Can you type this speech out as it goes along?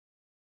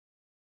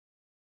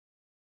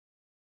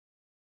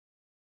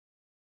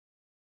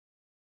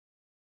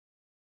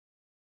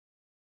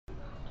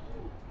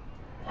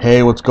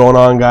Hey, what's going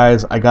on,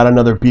 guys? I got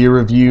another beer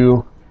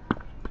review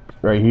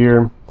right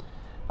here.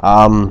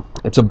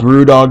 It's a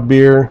Brewdog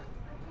beer.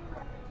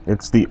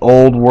 It's the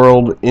Old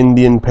World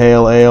Indian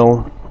Pale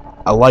Ale.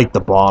 I like the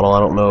bottle. I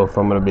don't know if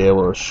I'm going to be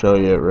able to show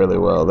you it really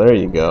well. There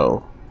you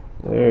go.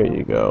 There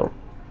you go.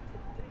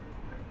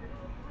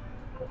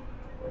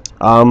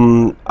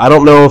 I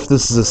don't know if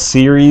this is a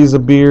series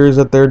of beers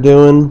that they're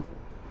doing,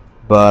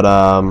 but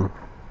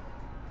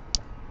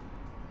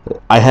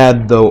I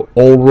had the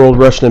Old World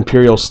Russian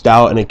Imperial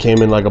Stout, and it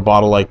came in like a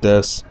bottle like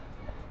this.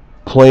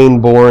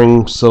 Plain,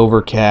 boring, silver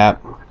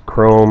cap,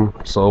 chrome,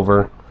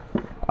 silver.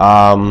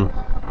 And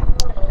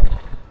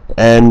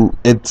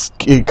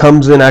it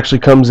comes in at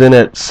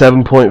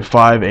 7.5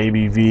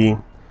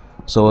 ABV.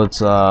 So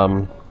it's,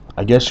 I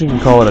guess you can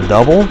call it a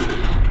double.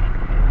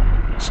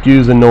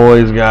 Excuse the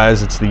noise,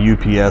 guys. It's the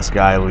UPS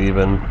guy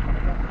leaving.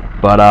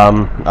 But,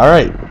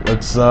 alright.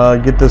 Let's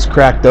get this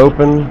cracked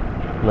open.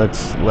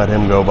 Let's let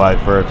him go by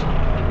first.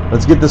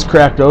 Let's get this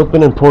cracked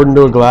open and poured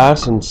into a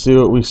glass and see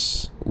what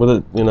with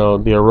it, you know,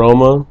 the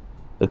aroma,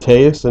 the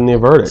taste, and the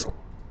verdict.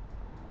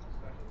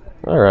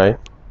 Alright.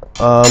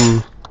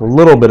 A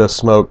little bit of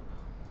smoke.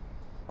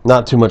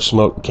 Not too much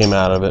smoke came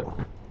out of it.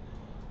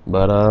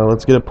 But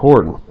let's get it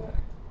poured.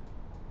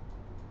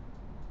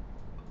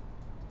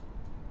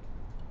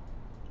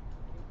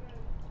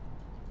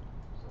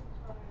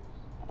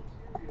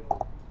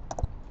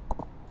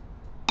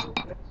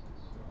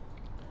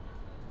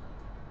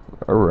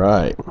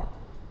 Alright.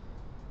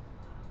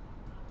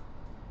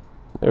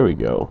 There we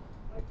go.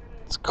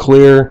 It's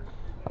clear.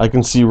 I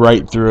can see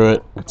right through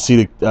it. I can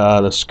see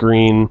the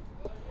screen.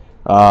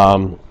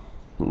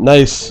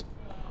 Nice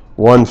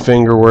one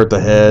finger worth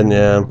ahead.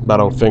 Yeah, about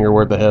a finger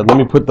worth ahead. Let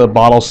me put the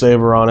bottle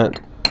saver on it,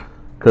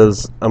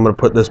 because I'm going to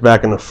put this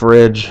back in the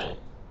fridge.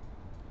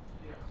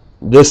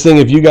 This thing,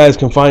 if you guys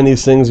can find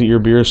these things at your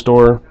beer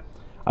store,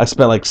 I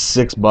spent like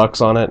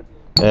 $6 on it.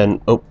 And,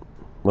 oh,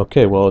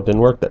 okay, well, it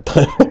didn't work that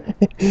time.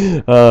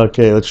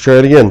 Okay, let's try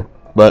it again.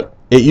 But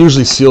it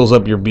usually seals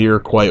up your beer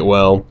quite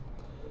well.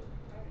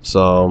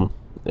 So,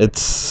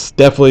 it's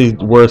definitely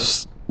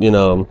worth, you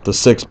know, the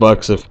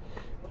 $6 if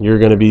you're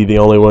going to be the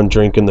only one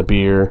drinking the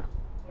beer.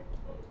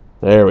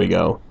 There we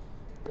go.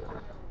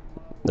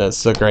 That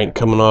sucker ain't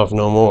coming off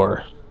no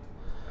more.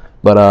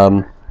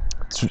 But,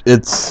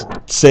 it's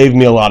saved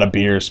me a lot of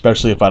beer,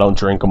 especially if I don't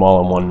drink them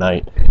all in one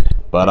night.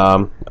 But,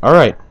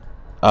 alright.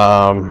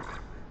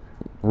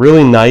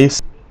 Really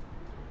nice.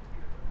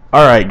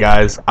 Alright,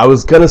 guys. I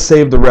was going to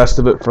save the rest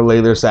of it for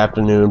later this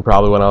afternoon,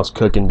 probably when I was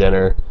cooking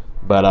dinner.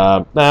 But,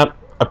 I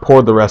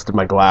poured the rest of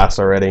my glass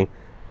already.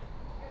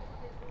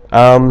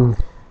 I'm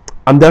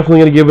definitely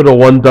going to give it a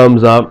 1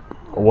 thumbs up.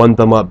 A 1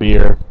 thumb up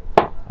beer.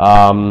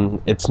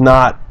 It's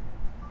not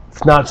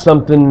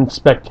something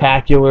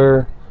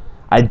spectacular.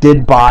 I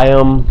did buy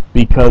them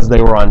because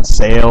they were on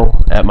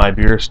sale at my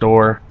beer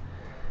store.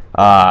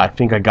 I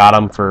think I got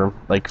them for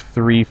like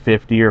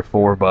 $3.50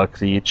 or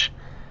 $4 each.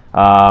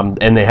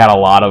 And they had a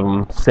lot of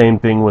them. Same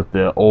thing with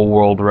the Old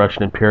World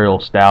Russian Imperial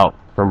Stout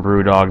from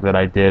Brewdog that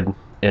I did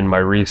in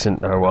my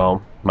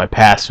my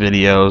past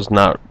videos.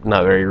 Not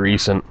very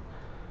recent.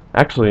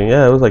 Actually,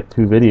 yeah, it was like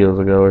 2 videos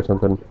ago or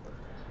something.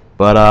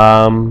 But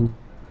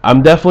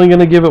I'm definitely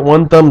gonna give it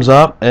 1 thumbs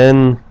up,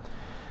 and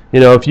you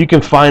know, if you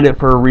can find it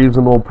for a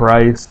reasonable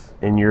price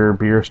in your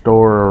beer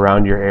store or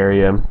around your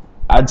area,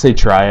 I'd say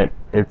try it.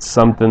 It's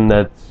something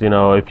that's, you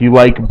know, if you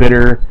like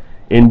bitter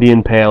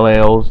Indian pale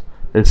ales,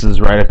 this is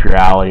right up your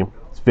alley.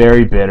 It's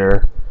very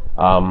bitter,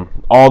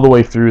 all the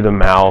way through the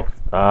mouth.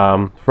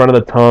 Front of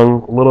the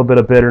tongue, a little bit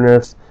of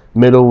bitterness.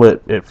 Middle,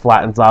 it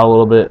flattens out a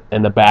little bit,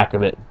 and the back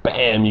of it,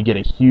 bam, you get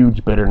a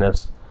huge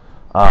bitterness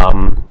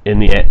in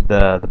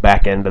the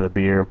back end of the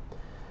beer.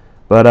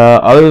 But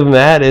other than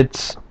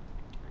that,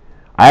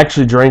 I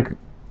actually drank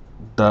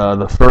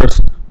the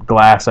first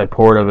glass I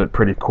poured of it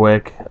pretty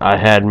quick. I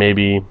had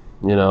maybe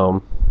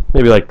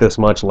like this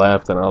much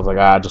left, and I was like,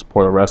 just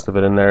pour the rest of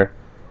it in there.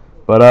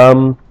 But I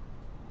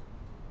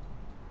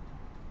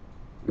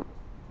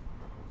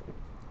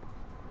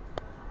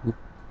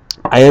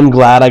am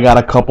glad I got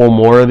a couple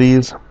more of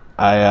these.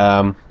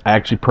 I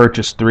actually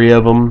purchased 3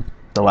 of them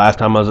the last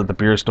time I was at the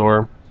beer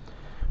store.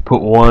 Put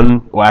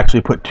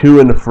 2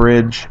 in the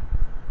fridge,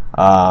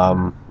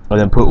 and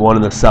then put 1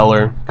 in the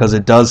cellar, because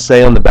it does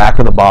say on the back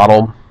of the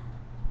bottle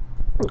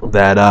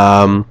that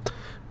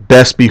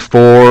best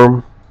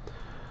before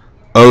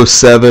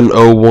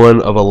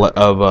 07/01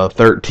 of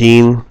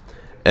 13,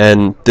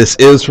 and this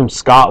is from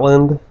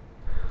Scotland.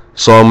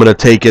 So I'm going to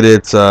take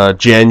it's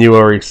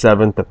January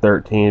 7th of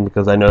 13,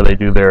 because I know they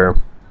do their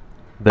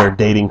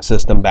dating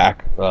system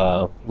back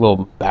a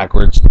little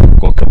backwards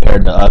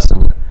compared to us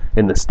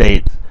in the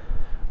States.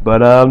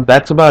 But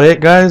that's about it,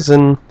 guys.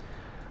 And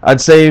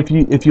I'd say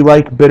if you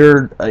like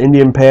bitter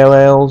Indian pale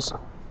ales,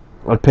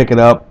 I'd pick it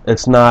up.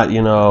 It's not,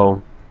 you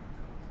know,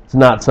 it's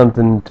not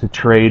something to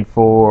trade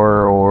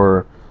for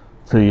or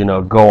to, you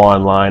know, go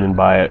online and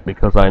buy it,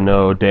 because I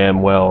know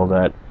damn well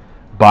that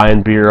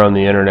buying beer on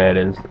the internet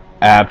is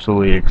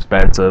absolutely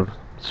expensive,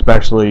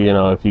 especially, you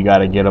know, if you got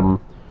to get them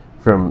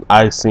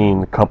I've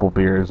seen a couple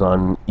beers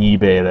on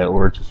eBay that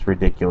were just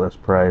ridiculous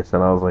price,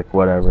 and I was like,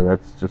 whatever,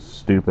 that's just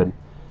stupid.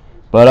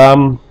 But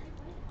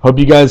hope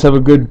you guys have a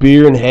good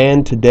beer in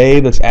hand today,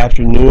 this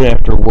afternoon,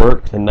 after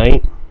work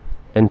tonight,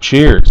 and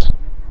cheers.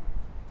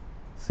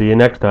 See you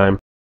next time.